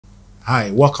Hi,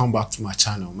 welcome back to my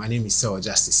channel. My name is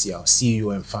Justice,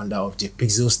 CEO and founder of the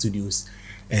Pixel Studios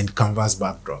and Canvas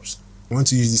Backdrops. I want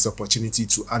to use this opportunity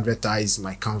to advertise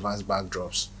my Canvas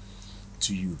Backdrops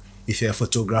to you. If you're a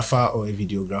photographer or a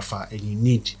videographer and you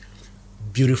need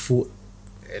beautiful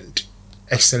and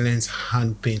excellent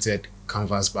hand-painted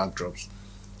Canvas Backdrops,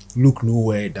 look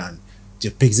nowhere than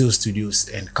the Pixel Studios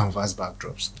and Canvas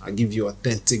Backdrops. I give you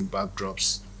authentic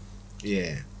backdrops.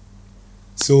 Yeah.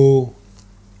 So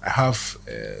I have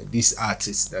this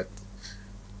artist that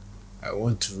I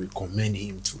want to recommend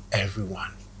him to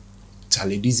everyone.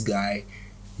 Charlie, this guy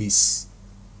is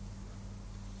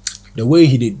the way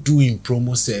he did do in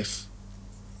promo self,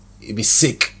 it be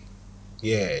sick.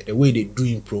 Yeah, the way they do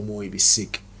in promo, it be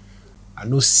sick. I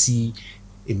no see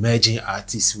emerging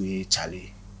artists where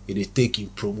Charlie they take in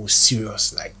promo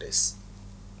serious like this.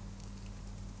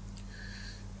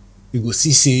 You go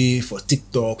see say for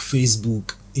TikTok,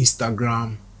 Facebook,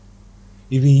 Instagram,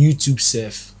 even YouTube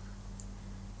self,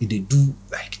 they do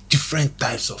like different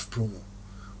types of promo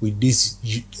with this,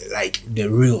 like the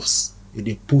reels.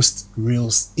 They post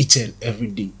reels each and every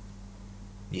day.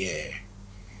 Yeah,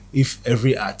 if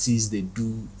every artist they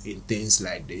do in things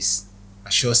like this, I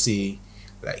sure say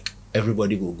like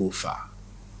everybody will go far.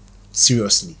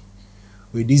 Seriously,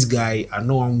 with this guy, I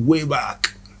know I'm way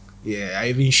back. Yeah, I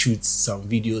even shoot some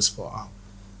videos for him.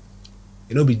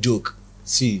 You know, be joke.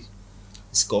 See,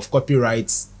 it's got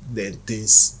copyrights then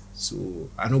things, so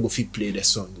I don't go fit play the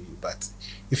song, but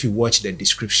if you watch the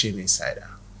description inside,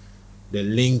 the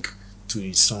link to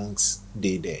his songs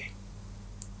they there.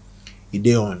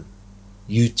 They on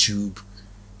YouTube,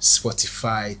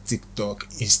 Spotify, TikTok,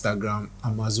 Instagram,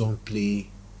 Amazon Play,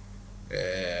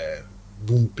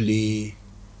 Boom Play,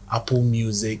 Apple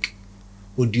Music,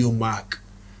 Audio Mac,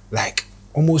 like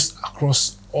almost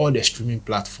across all the streaming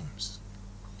platforms.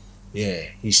 Yeah,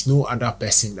 he's no other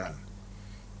person than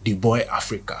Debwoy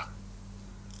Afriqa.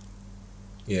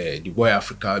 Yeah, Debwoy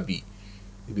Afriqa be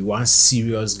one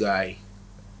serious guy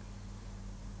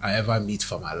I ever meet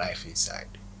for my life inside.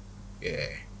 Yeah,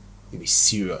 he be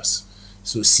serious.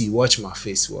 So see, watch my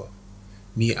face well.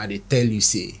 Me, I dey tell you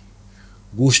say,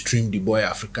 go stream Debwoy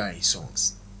Afriqa in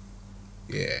songs.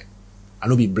 Yeah, I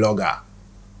no be blogger,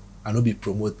 I no be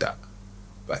promoter,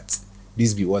 but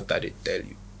this be what I dey tell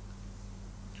you.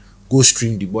 Go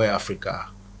stream Debwoy Afriqa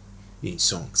in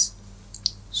songs.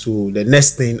 So the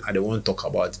next thing I want to talk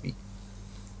about be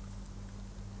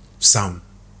some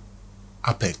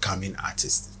up and coming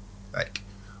artists. Like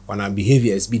when our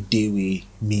behaviors be day way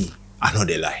me, I know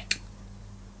they like.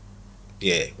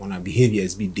 Yeah, when our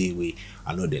behaviors be day way,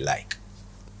 I know they like.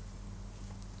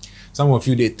 Some of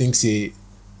you they think say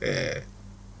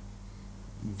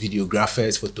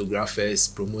videographers, photographers,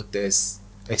 promoters,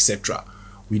 etc.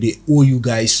 We they owe you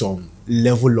guys some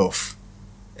level of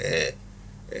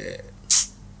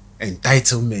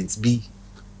entitlement. Be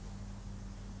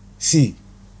see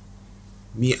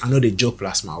me, I know the joke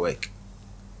plus my work.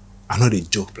 I know the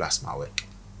joke plus my work.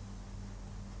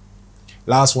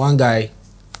 Last one guy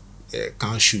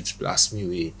can't shoot plus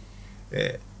me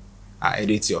way I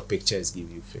edit your pictures, give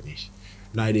you finish.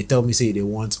 Now they tell me say they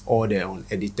want all their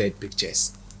unedited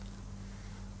pictures.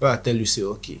 But I tell you say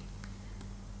okay,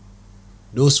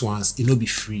 those ones it no be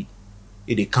free.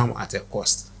 They come at a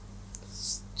cost.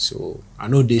 So I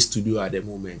know they studio at the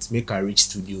moment. Make a reach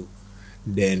studio,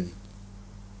 then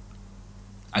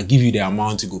I give you the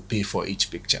amount to go pay for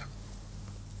each picture.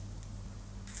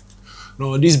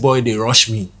 No, this boy they rush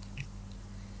me.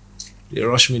 They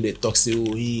rush me, they talk say,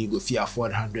 oh, he go fee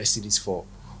afford 100 cedis for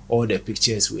all the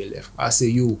pictures we left. I say,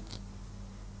 you,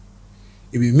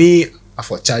 it be me, I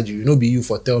for charge you. You know, be you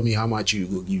for tell me how much you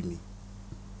go give me.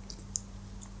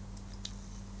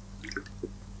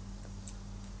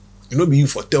 You know, be you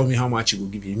for tell me how much you go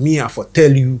give me. Me, I for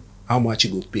tell you how much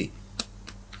you go pay.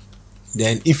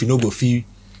 Then if you no go fee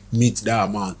meet that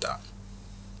amount,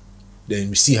 then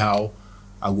we see how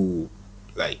I go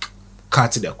like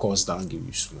cut the cost down, give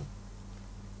you small.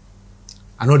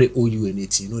 I know they owe you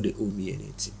anything, you know they owe me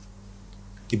anything.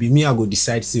 It be me, I go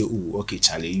decide say, oh, okay,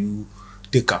 Charlie, you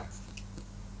take them.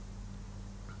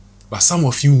 But some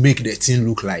of you make the thing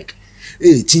look like,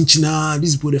 hey, Chinchina,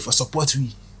 this boy for support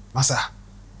we. Massa,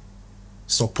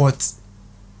 support,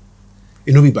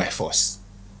 it no be by force.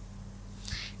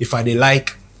 If I dey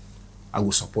like, I go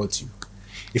support you.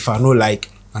 If I no like,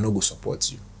 I no go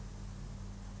support you.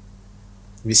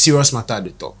 Be serious matter at the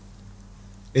top.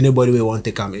 Anybody will want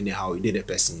to come anyhow, you did the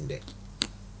person in there.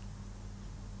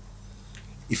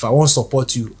 If I want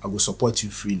support you, I go support you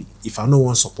freely. If I no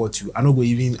want support you, I no go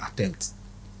even attempt.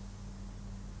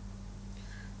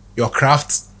 Your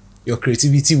craft, your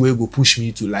creativity will go push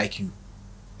me to like you.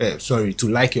 to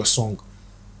like your song,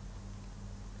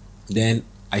 then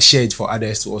I share it for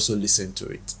others to also listen to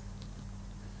it.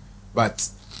 But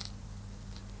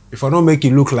if I don't make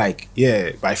it look like,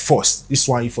 yeah, by force, this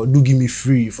one, if I do give me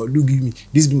free, if I do give me,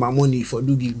 this be my money, if I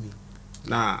do give me.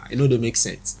 Nah, I know they make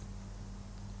sense.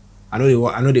 I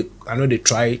know they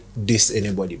try this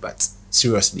anybody, but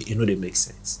seriously, you know they make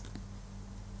sense.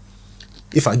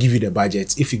 If I give you the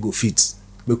budget, if you go fit,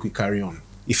 make we carry on.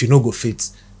 If you no go fit,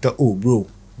 tell, oh bro,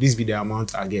 this be the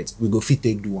amount I get. We go fit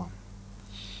take do one.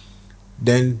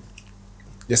 Then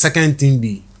the second thing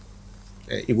be,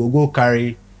 you go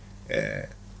carry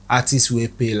artists will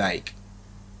pay like,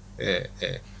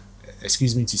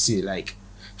 excuse me to say, like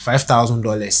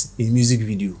 $5,000 in music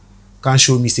video. Can't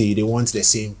show me say they want the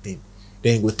same thing.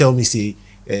 Then you go tell me say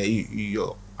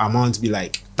your amount be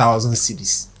like 1,000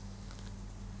 cedis.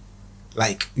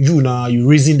 Like you now, you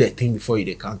raising the thing before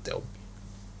they can't tell me.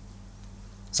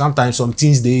 Sometimes some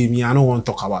things me I don't want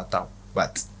to talk about that,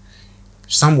 but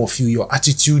some of you, your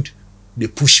attitude, they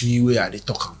push me where they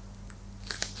talk.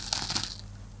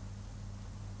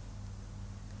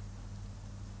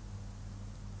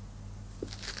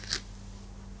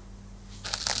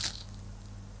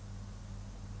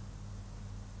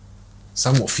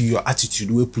 Some of you, your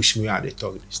attitude will push me out. They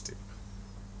talk this thing.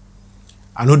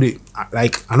 I know they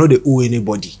owe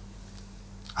anybody.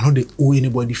 I know they owe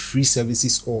anybody free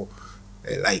services or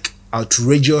like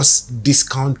outrageous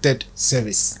discounted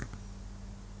service.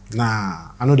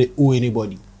 Nah, I know they owe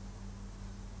anybody.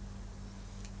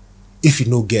 If you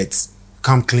no get,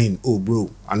 come clean. Oh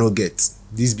bro, I no get.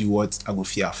 This be what I go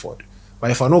fear afford. But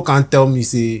if I no can't tell me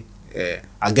say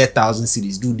I get 1,000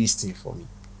 cedis, do this thing for me.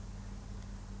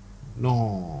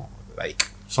 No, like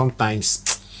sometimes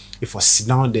if I sit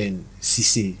down then see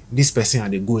say this person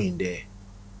and they go in there,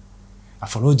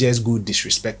 if I not just go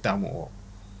disrespect them or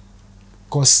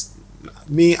cause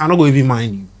me, I not go even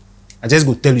mind you. I just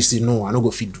go tell you say no, I not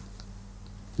go fit do.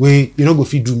 Wait, you not go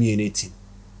fit do me anything.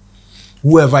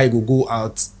 Whoever I go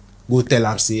out, go tell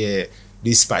them say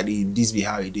this party, this be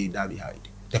how it did, that be how it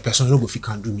did. The person no go fit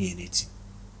can do me anything.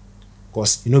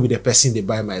 Cause you know be the person they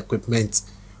buy my equipment.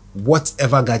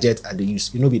 Whatever gadget I they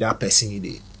use, you know be that person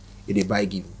they buy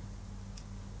give me.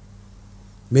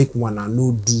 Make one and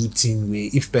no do thing way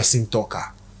if person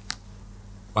talker.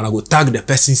 When I go tag the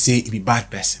person say it be bad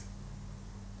person.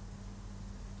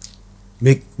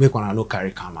 Make one and no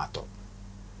carry camera at all.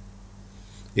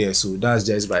 Yeah, so that's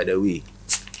just by the way.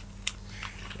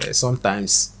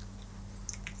 Sometimes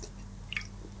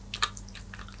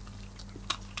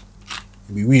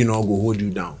we not go hold you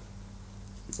down.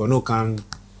 If you no can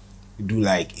do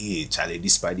like, hey, Charlie,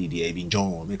 this party there, be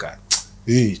John, make a,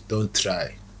 hey, don't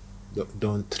try.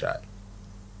 Don't try.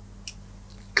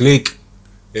 Click,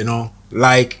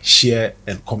 like, share,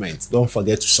 and comment. Don't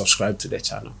forget to subscribe to the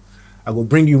channel. I will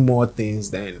bring you more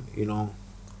things then,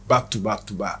 back to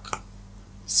back.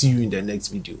 See you in the next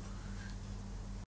video.